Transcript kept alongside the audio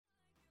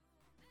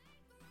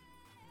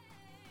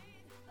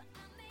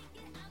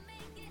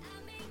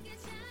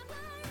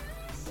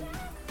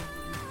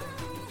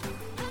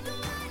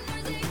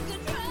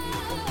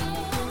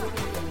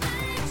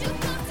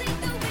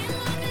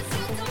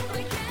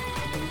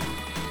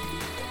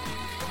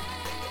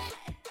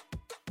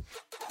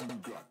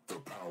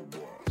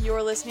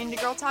You're listening to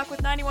Girl Talk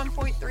with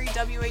 91.3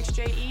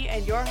 WHJE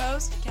and your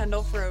host,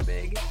 Kendall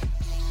Frobig.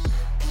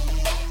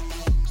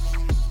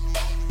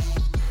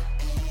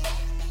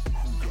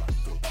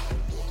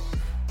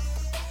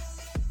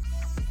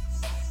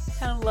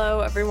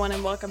 Hello, everyone,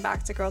 and welcome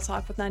back to Girl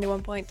Talk with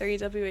 91.3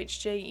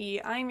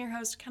 WHJE. I am your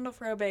host, Kendall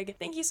Frobig.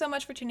 Thank you so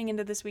much for tuning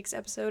into this week's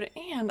episode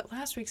and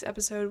last week's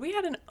episode. We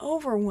had an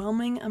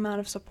overwhelming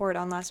amount of support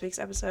on last week's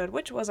episode,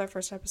 which was our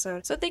first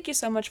episode. So thank you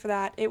so much for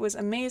that. It was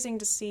amazing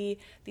to see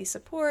the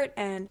support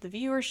and the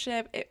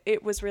viewership.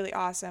 It was really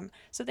awesome.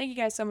 So thank you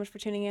guys so much for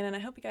tuning in, and I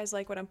hope you guys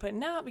like what I'm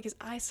putting out because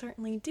I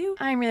certainly do.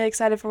 I'm really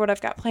excited for what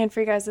I've got planned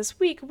for you guys this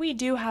week. We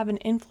do have an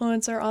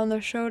influencer on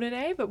the show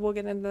today, but we'll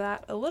get into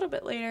that a little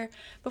bit later.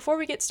 Before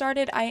we get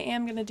started, I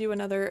am going to do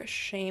another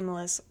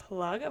shameless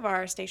plug of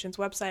our station's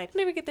website.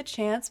 Whenever you get the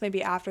chance,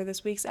 maybe after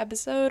this week's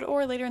episode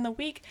or later in the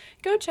week,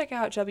 go check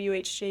out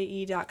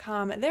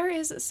WHJE.com. There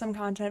is some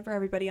content for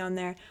everybody on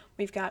there.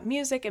 We've got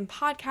music and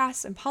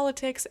podcasts and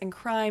politics and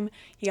crime.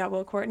 You got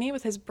Will Courtney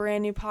with his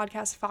brand new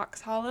podcast,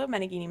 Fox Hollow,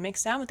 Meneghini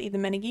Mixdown with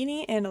Ethan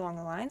Meneghini, and Along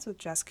the Lines with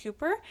Jess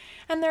Cooper.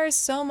 And there is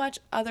so much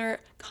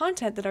other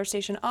content that our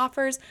station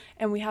offers,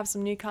 and we have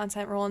some new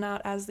content rolling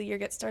out as the year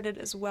gets started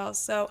as well.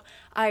 So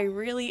I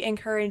really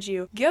encourage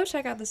you, go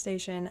check out the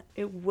station.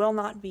 It will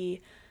not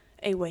be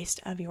a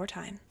waste of your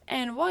time.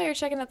 And while you're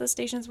checking out the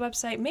station's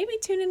website, maybe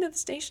tune into the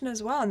station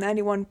as well,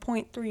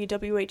 91.3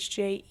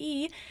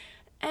 WHJE.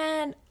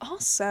 And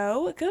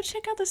also, go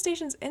check out the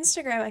station's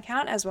Instagram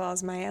account as well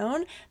as my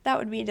own. That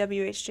would be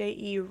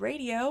WHJE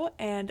Radio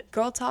and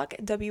Girl Talk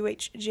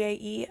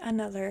WHJE,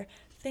 another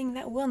thing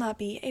that will not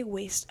be a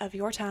waste of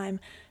your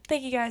time.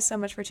 Thank you guys so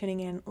much for tuning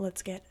in.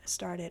 Let's get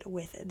started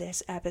with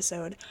this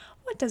episode.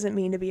 What does it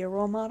mean to be a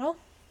role model?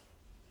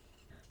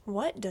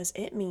 What does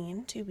it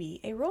mean to be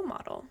a role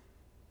model?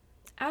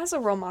 As a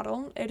role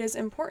model, it is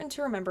important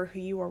to remember who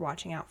you are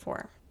watching out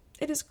for.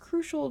 It is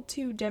crucial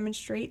to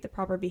demonstrate the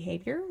proper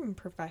behavior and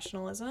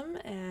professionalism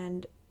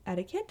and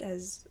etiquette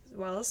as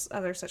well as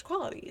other such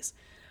qualities.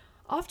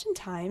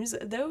 Oftentimes,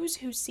 those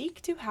who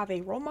seek to have a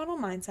role model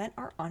mindset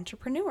are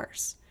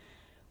entrepreneurs.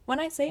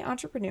 When I say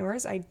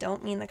entrepreneurs, I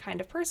don't mean the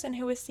kind of person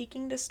who is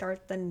seeking to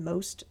start the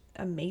most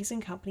amazing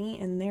company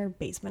in their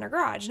basement or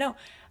garage. No,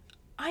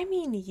 I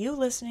mean you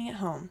listening at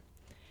home.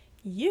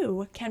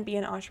 You can be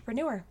an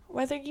entrepreneur,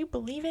 whether you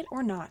believe it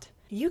or not.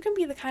 You can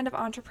be the kind of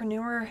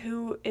entrepreneur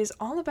who is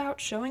all about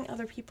showing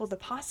other people the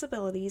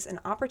possibilities and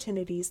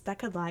opportunities that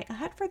could lie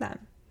ahead for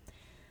them.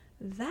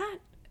 That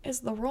is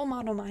the role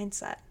model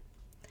mindset.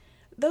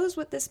 Those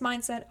with this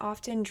mindset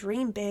often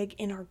dream big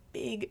and are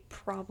big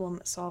problem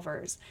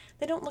solvers.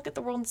 They don't look at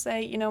the world and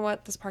say, you know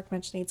what, this park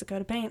bench needs a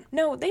coat of paint.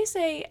 No, they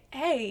say,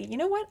 hey, you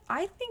know what,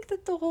 I think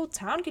that the whole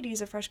town could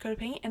use a fresh coat of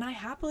paint and I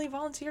happily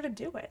volunteer to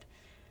do it.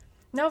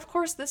 Now, of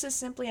course, this is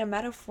simply a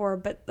metaphor,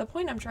 but the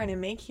point I'm trying to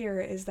make here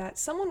is that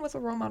someone with a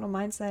role model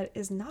mindset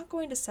is not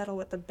going to settle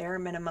with the bare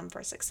minimum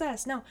for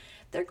success. No,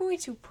 they're going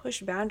to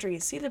push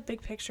boundaries, see the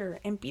big picture,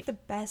 and be the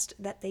best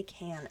that they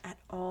can at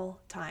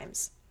all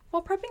times.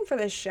 While prepping for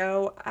this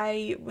show,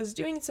 I was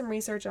doing some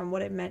research on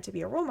what it meant to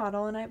be a role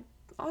model, and I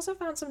also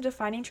found some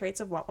defining traits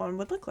of what one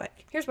would look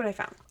like. Here's what I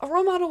found. A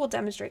role model will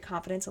demonstrate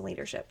confidence and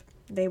leadership.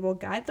 They will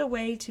guide the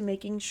way to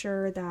making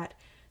sure that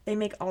they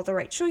make all the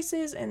right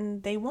choices,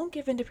 and they won't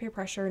give in to peer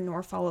pressure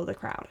nor follow the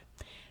crowd.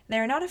 They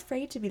are not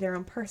afraid to be their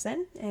own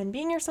person, and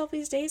being yourself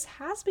these days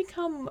has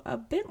become a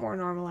bit more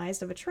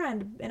normalized of a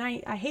trend, and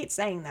I hate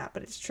saying that,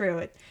 but it's true.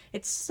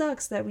 It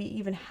sucks that we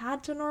even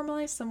had to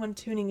normalize someone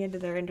tuning into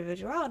their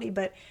individuality,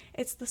 but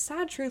it's the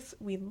sad truth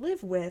we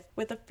live with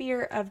the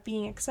fear of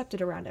being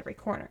accepted around every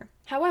corner.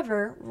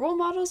 However, role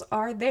models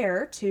are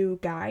there to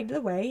guide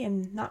the way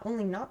and not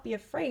only not be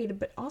afraid,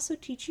 but also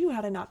teach you how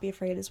to not be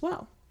afraid as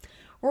well.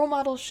 Role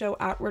models show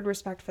outward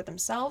respect for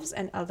themselves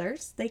and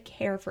others. They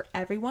care for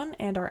everyone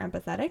and are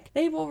empathetic.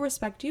 They will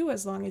respect you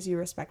as long as you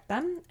respect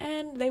them,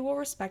 and they will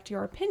respect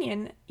your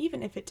opinion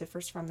even if it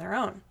differs from their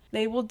own.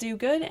 They will do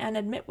good and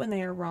admit when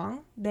they are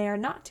wrong. They are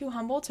not too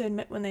humble to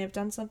admit when they have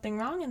done something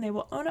wrong, and they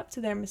will own up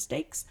to their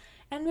mistakes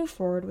and move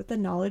forward with the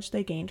knowledge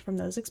they gained from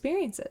those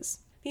experiences.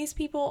 These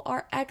people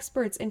are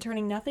experts in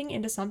turning nothing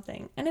into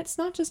something, and it's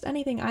not just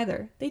anything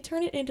either. They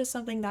turn it into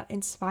something that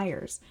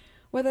inspires.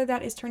 Whether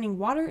that is turning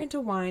water into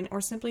wine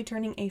or simply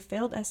turning a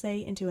failed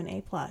essay into an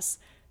A+,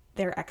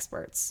 they're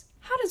experts.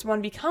 How does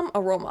one become a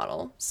role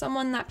model?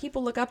 Someone that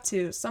people look up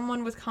to,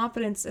 someone with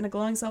confidence and a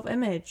glowing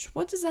self-image.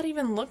 What does that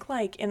even look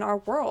like in our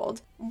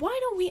world? Why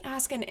don't we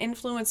ask an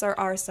influencer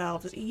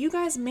ourselves? You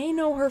guys may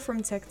know her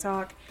from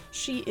TikTok.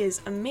 She is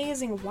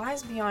amazing,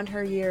 wise beyond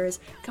her years,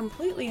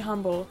 completely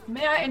humble.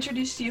 May I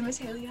introduce to you Miss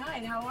Haley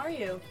Hyde? How are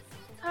you?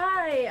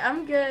 Hi,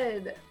 I'm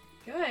good.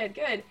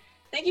 Good.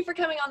 Thank you for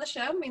coming on the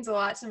show. It means a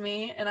lot to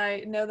me, and I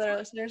know that our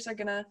listeners are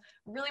going to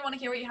really want to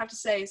hear what you have to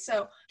say.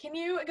 So can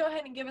you go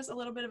ahead and give us a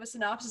little bit of a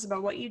synopsis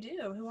about what you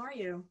do? Who are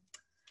you?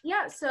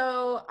 Yeah,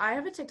 so I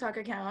have a TikTok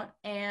account,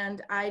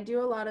 and I do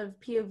a lot of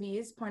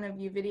POVs, point of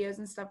view videos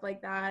and stuff like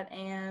that,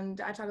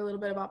 and I talk a little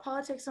bit about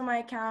politics on my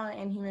account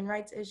and human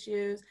rights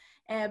issues,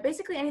 and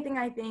basically anything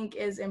I think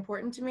is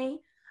important to me.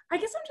 I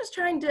guess I'm just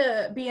trying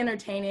to be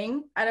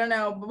entertaining. I don't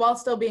know, while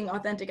still being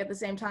authentic at the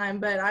same time.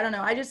 But I don't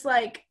know. I just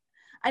like,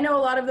 I know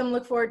a lot of them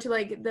look forward to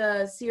like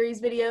the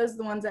series videos,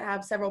 the ones that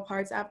have several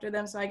parts after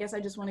them. So I guess I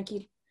just want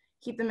to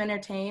keep them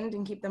entertained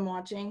and keep them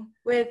watching.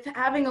 With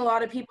having a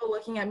lot of people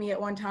looking at me at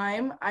one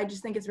time, I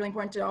just think it's really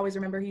important to always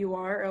remember who you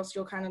are, or else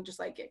you'll kind of just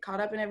like get caught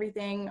up in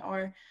everything,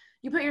 or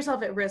you put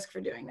yourself at risk for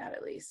doing that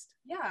at least.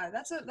 Yeah,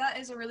 that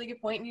is a really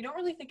good point. And you don't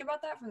really think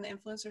about that from the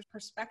influencer's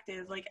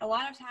perspective. Like a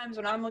lot of times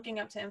when I'm looking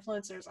up to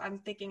influencers, I'm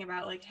thinking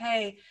about like,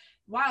 hey,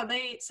 wow,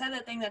 they said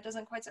that thing that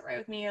doesn't quite sit right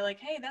with me, or like,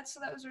 hey, that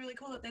was really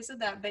cool that they said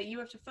that. But you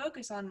have to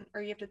focus on,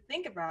 or you have to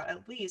think about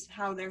at least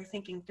how they're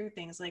thinking through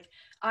things. Like,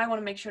 I want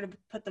to make sure to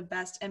put the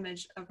best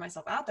image of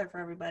myself out there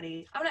for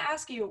everybody. I'm going to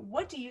ask you,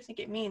 what do you think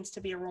it means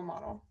to be a role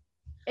model?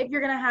 If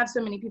you're going to have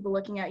so many people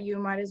looking at you,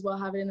 might as well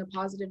have it in a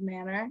positive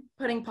manner,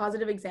 putting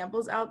positive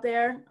examples out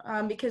there,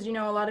 because you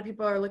know a lot of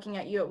people are looking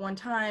at you at one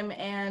time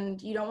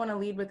and you don't want to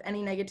lead with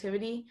any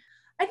negativity.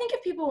 I think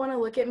if people want to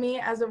look at me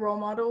as a role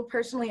model,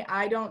 personally,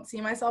 I don't see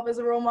myself as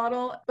a role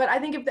model, but I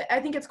think I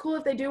think it's cool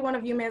if they do want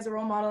to view me as a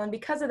role model. And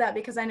because of that,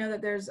 because I know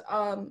that there's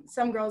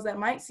some girls that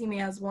might see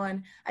me as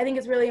one, I think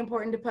it's really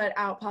important to put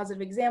out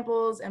positive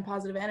examples and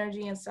positive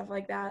energy and stuff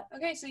like that.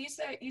 Okay, so you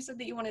said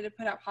that you wanted to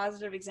put out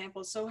positive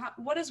examples. So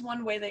what is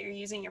one way that you're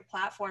using your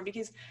platform?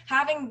 Because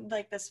having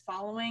like this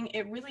following,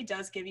 it really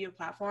does give you a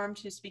platform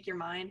to speak your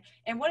mind.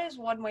 And what is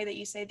one way that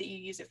you say that you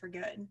use it for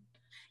good?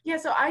 Yeah,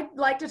 so I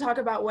like to talk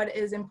about what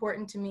is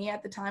important to me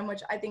at the time,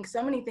 which I think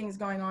so many things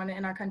going on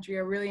in our country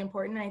are really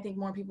important, and I think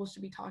more people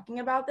should be talking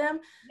about them.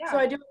 Yeah. So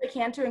I do what I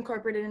can to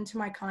incorporate it into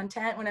my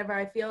content. Whenever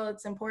I feel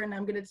it's important,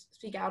 I'm going to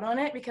speak out on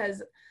it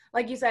because,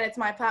 like you said, it's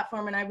my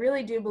platform, and I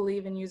really do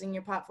believe in using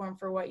your platform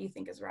for what you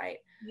think is right.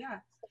 Yeah.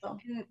 So.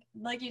 And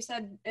like you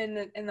said,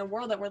 in the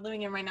world that we're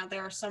living in right now,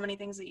 there are so many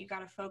things that you got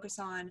to focus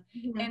on.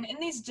 Mm-hmm. And in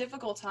these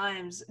difficult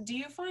times, do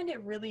you find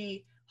it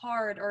really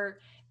hard, or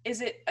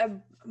is it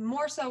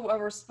more so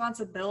a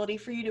responsibility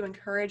for you to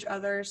encourage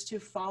others to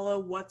follow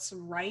what's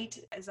right?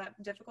 Is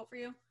that difficult for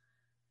you?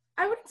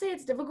 I wouldn't say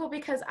it's difficult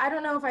because I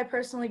don't know if I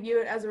personally view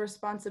it as a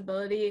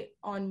responsibility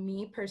on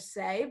me per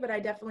se, but I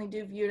definitely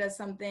do view it as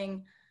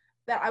something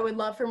that I would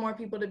love for more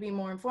people to be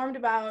more informed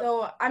about.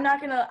 So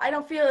I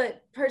don't feel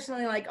it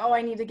personally like, oh,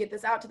 I need to get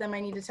this out to them. I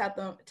need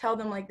to tell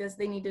them like this.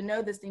 They need to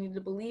know this. They need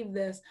to believe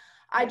this.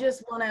 I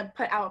just want to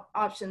put out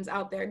options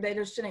out there. They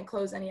just shouldn't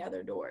close any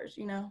other doors,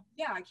 you know?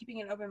 Yeah,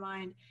 keeping an open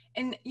mind.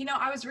 And, you know,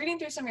 I was reading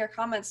through some of your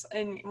comments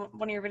in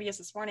one of your videos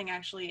this morning,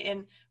 actually,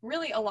 and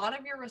really a lot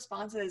of your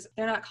responses,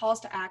 they're not calls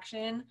to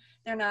action.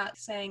 They're not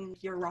saying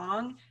you're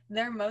wrong.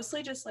 They're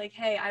mostly just like,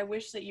 hey, I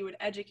wish that you would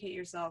educate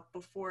yourself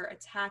before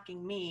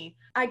attacking me.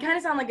 I kind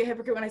of sound like a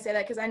hypocrite when I say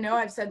that because I know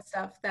I've said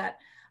stuff that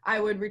I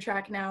would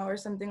retract now or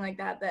something like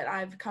that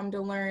I've come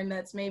to learn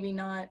that's maybe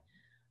not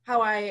how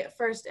I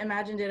first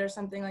imagined it or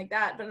something like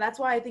that. But that's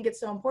why I think it's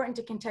so important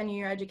to continue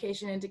your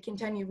education and to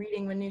continue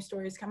reading when new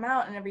stories come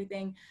out and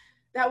everything.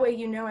 That way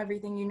you know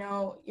everything, you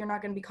know you're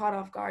not going to be caught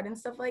off guard and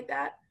stuff like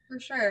that. For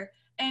sure.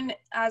 And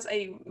as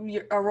a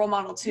role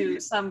model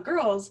to some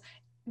girls,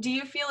 do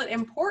you feel it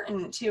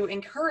important to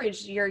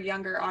encourage your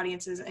younger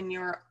audiences and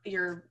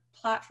your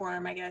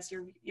platform, I guess,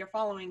 your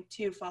following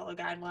to follow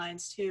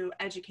guidelines, to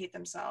educate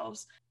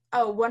themselves?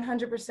 Oh,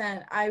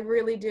 100%. I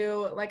really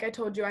do. Like I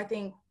told you, I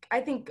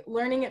think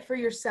learning it for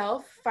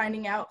yourself,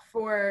 finding out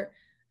for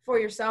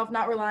yourself,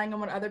 not relying on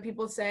what other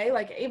people say.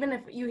 Like even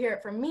if you hear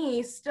it from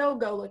me, still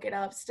go look it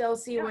up, still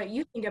see what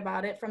you think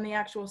about it from the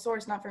actual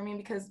source, not from me,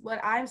 because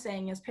what I'm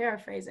saying is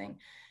paraphrasing.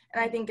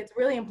 And I think it's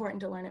really important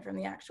to learn it from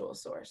the actual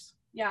source.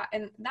 Yeah,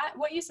 and that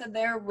what you said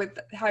there with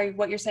how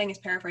what you're saying is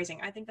paraphrasing,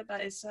 I think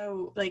that is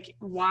so like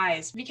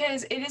wise,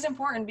 because it is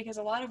important, because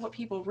a lot of what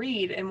people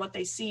read and what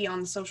they see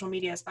on social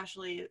media,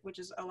 especially, which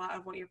is a lot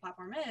of what your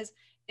platform is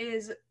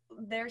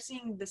they're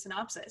seeing the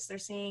synopsis. They're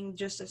seeing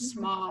just a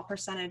small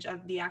percentage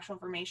of the actual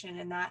information,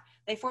 and that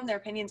they form their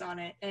opinions on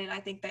it. And I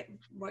think that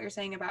what you're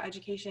saying about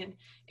education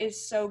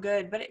is so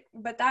good,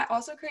 but that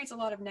also creates a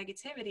lot of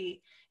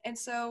negativity. And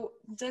so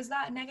does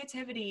that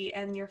negativity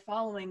and your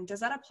following,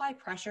 does that apply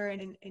pressure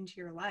into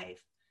your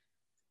life?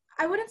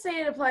 I wouldn't say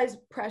it applies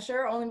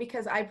pressure, only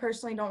because I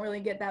personally don't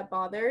really get that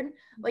bothered.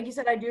 Like you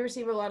said, I do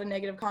receive a lot of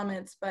negative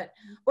comments, but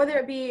whether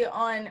it be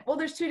on, well,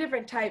 there's two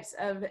different types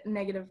of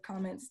negative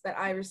comments that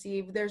I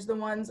receive. There's the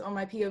ones on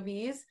my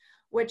POVs,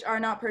 which are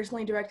not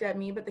personally directed at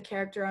me, but the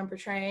character I'm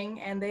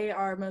portraying, and they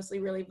are mostly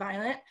really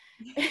violent.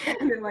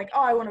 And they're like,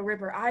 oh, I want to rip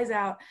her eyes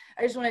out.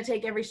 I just want to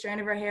take every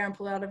strand of her hair and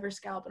pull it out of her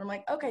scalp. And I'm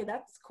like, okay,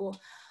 that's cool.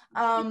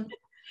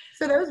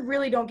 So those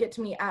really don't get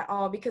to me at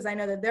all, because I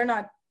know that they're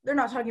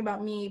not talking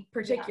about me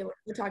particularly.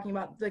 They're talking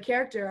about the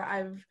character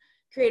I've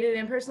created.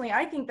 And personally,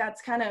 I think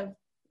that's kind of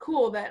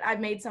cool that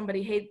I've made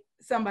somebody hate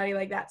somebody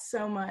like that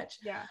so much.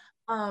 Yeah.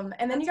 And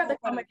then you got the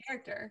comment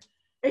character.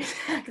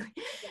 Exactly.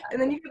 Yeah.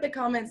 And then you get the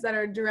comments that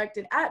are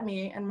directed at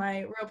me and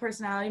my real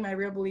personality, my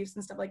real beliefs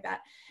and stuff like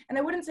that. And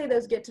I wouldn't say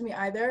those get to me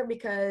either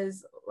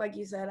because, like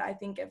you said, I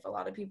think if a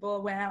lot of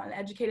people went out and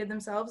educated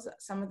themselves,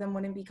 some of them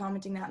wouldn't be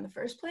commenting that in the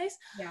first place.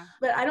 Yeah.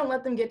 But I don't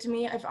let them get to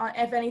me. If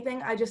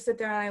anything, I just sit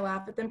there and I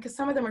laugh at them because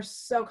some of them are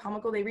so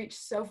comical. They reach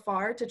so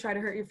far to try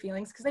to hurt your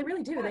feelings because they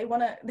really do. Yeah. They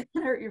want to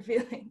hurt your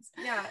feelings.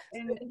 Yeah. So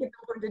And I think it's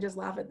important to just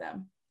laugh at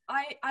them.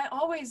 I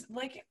always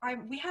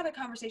we had a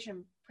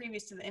conversation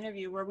previous to the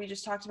interview where we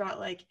just talked about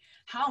like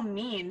how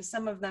mean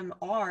some of them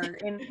are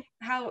and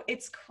how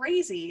it's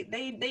crazy.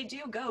 They do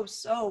go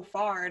so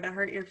far to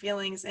hurt your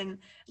feelings, and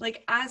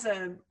like as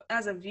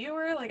a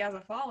viewer, like as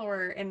a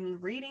follower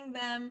and reading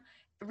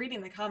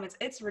the comments,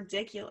 it's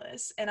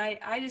ridiculous. And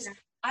I just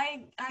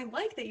I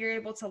like that you're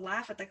able to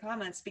laugh at the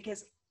comments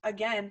because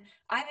again,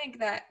 I think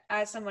that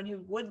as someone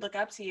who would look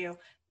up to you,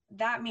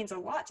 that means a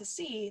lot to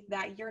see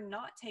that you're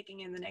not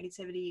taking in the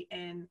negativity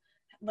and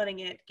letting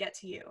it get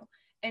to you.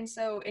 And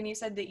so, and you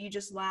said that you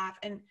just laugh.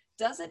 And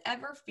does it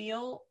ever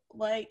feel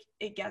like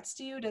it gets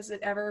to you? Does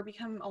it ever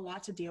become a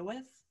lot to deal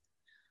with?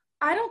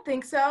 I don't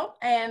think so.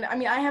 And I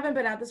mean, I haven't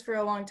been at this for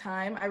a long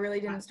time. I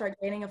really didn't start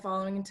gaining a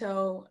following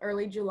until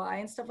early July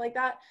and stuff like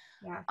that.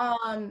 Yeah.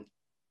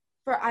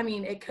 I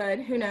mean, it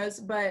could, who knows,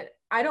 but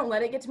I don't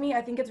let it get to me.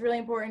 I think it's really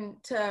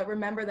important to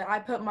remember that I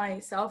put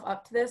myself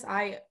up to this.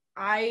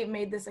 I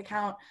made this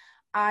account.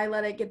 I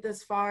let it get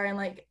this far and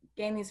like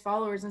gain these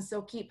followers and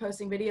still keep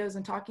posting videos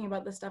and talking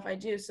about the stuff I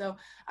do. So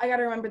I got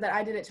to remember that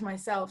I did it to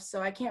myself.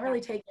 So I can't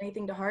really take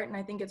anything to heart. And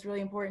I think it's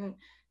really important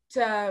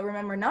to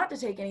remember not to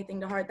take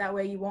anything to heart. That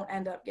way you won't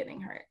end up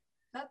getting hurt.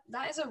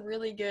 That is a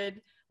really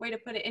good way to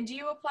put it. And do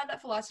you apply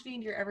that philosophy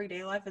into your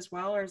everyday life as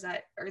well, or is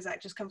that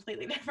just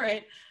completely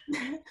different?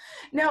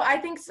 No, I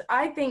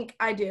think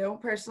I do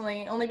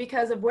personally, only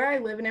because of where I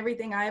live and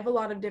everything. I have a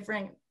lot of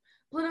different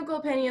political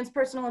opinions,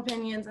 personal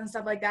opinions, and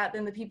stuff like that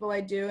than the people I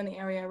do in the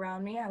area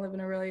around me. I live in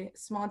a really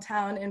small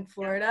town in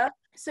Florida.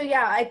 So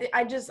yeah,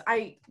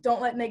 I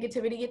don't let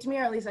negativity get to me,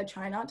 or at least I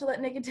try not to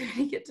let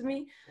negativity get to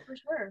me. For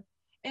sure.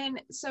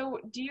 And so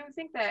do you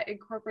think that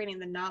incorporating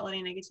the not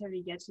letting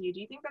negativity get to you, do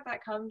you think that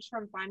that comes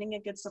from finding a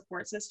good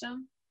support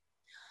system?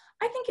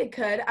 I think it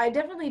could. I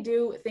definitely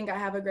do think I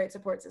have a great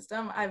support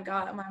system. I've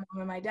got my mom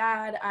and my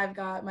dad. I've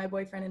got my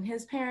boyfriend and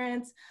his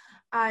parents.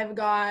 I've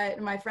got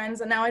my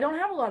friends. And now I don't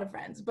have a lot of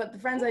friends, but the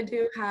friends I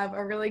do have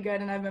are really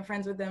good. And I've been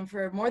friends with them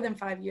for more than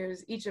 5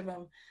 years, each of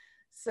them.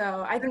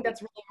 So I think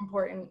that's really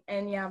important.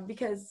 And yeah,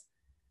 because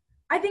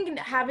I think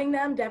having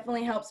them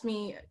definitely helps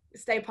me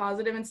stay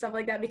positive and stuff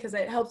like that, because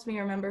it helps me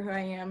remember who I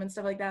am and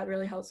stuff like that. It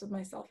really helps with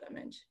my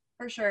self-image.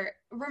 For sure.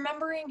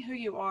 Remembering who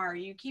you are,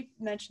 you keep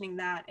mentioning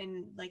that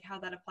and like how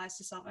that applies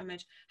to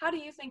self-image. How do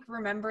you think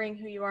remembering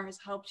who you are has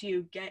helped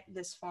you get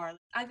this far?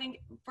 I think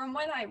from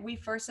when we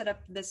first set up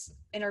this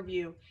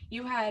interview,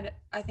 you had,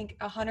 I think,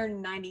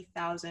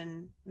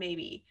 190,000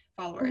 maybe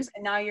followers,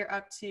 and now you're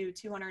up to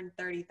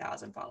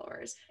 230,000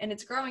 followers, and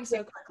it's growing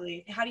so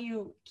quickly. How do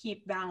you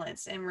keep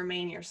balance and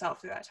remain yourself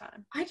through that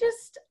time?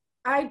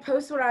 I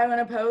post what I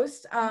want to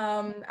post.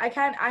 I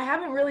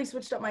haven't really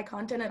switched up my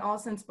content at all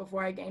since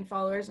before I gained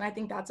followers, and I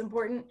think that's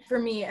important for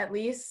me at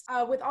least.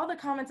 With all the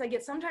comments I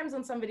get, sometimes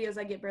on some videos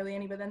I get barely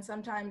any, but then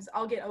sometimes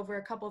I'll get over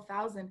a couple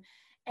thousand,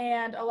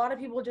 and a lot of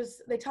people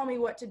they tell me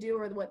what to do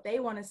or what they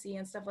want to see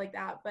and stuff like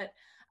that. But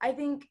I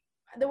think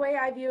the way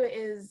I view it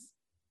is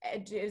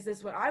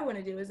this what I want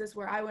to do? Is this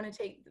where I want to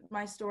take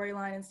my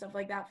storyline and stuff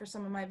like that for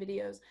some of my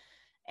videos?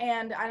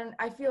 And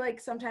I feel like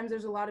sometimes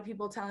there's a lot of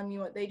people telling me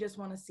what they just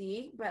want to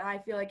see, but I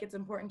feel like it's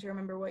important to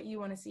remember what you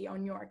want to see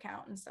on your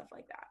account and stuff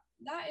like that.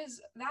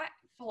 That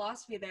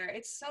philosophy there.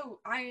 It's so,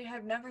 I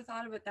have never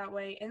thought of it that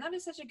way. And that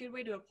is such a good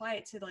way to apply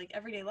it to like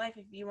everyday life.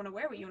 If you want to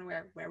wear what you want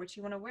to wear what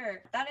you want to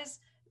wear. That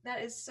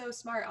is so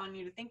smart on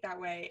you to think that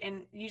way.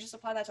 And you just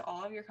apply that to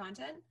all of your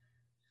content.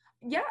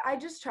 Yeah, I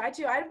just try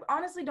to. I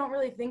honestly don't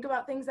really think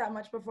about things that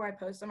much before I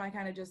post them. I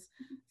kind of just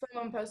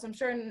film and post them.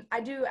 Sure, and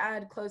I do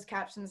add closed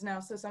captions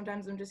now, so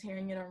sometimes I'm just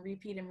hearing it on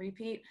repeat and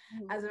repeat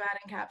as I'm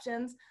adding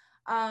captions.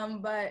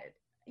 But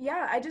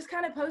yeah, I just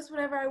kind of post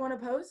whatever I want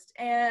to post,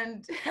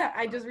 and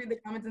I just read the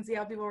comments and see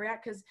how people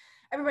react, because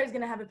everybody's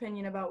gonna have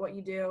opinion about what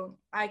you do.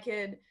 I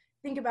could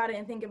think about it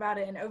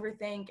and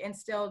overthink, and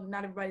still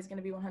not everybody's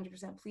gonna be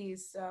 100%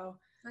 pleased. So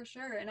for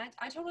sure. And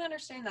I totally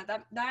understand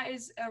that. That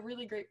is a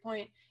really great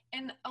point.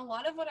 And a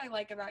lot of what I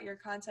like about your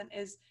content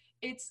is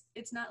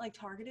it's not like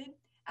targeted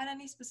at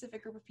any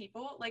specific group of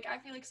people. Like I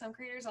feel like some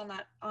creators on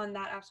that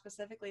app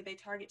specifically, they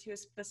target to a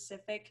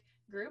specific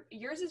group.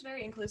 Yours is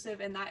very inclusive,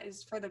 and that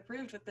is further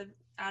proved with the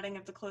adding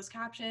of the closed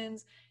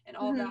captions and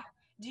all that.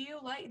 Do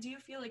you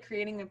feel like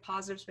creating a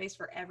positive space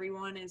for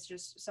everyone is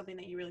just something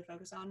that you really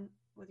focus on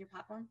with your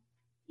platform?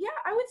 Yeah,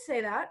 I would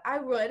say that. I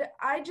would.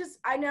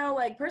 I know,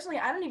 like, personally,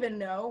 I don't even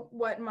know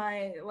what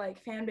my, like,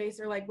 fan base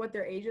or, like, what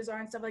their ages are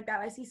and stuff like that.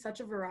 I see such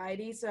a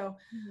variety. So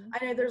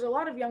I know there's a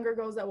lot of younger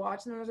girls that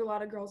watch, and there's a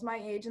lot of girls my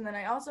age. And then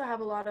I also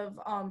have a lot of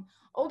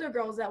older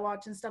girls that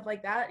watch and stuff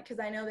like that, because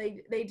I know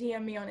they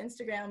DM me on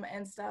Instagram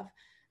and stuff.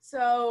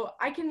 So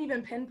I can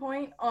even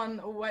pinpoint on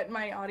what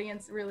my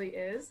audience really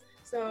is.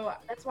 So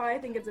that's why I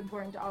think it's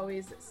important to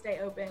always stay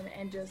open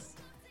and just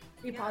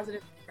be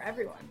positive for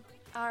everyone.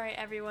 All right,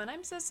 everyone.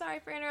 I'm so sorry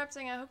for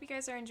interrupting. I hope you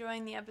guys are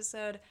enjoying the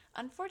episode.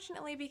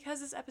 Unfortunately, because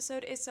this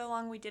episode is so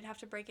long, we did have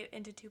to break it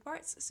into 2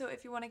 parts. So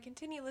if you want to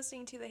continue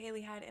listening to the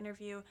Haley Hyde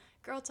interview,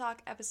 Girl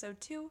Talk episode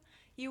 2,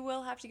 you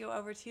will have to go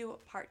over to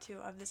part 2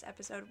 of this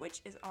episode, which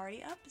is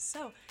already up.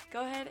 So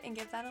go ahead and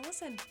give that a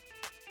listen.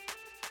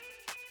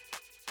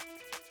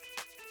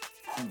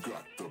 Who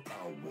got the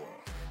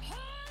power?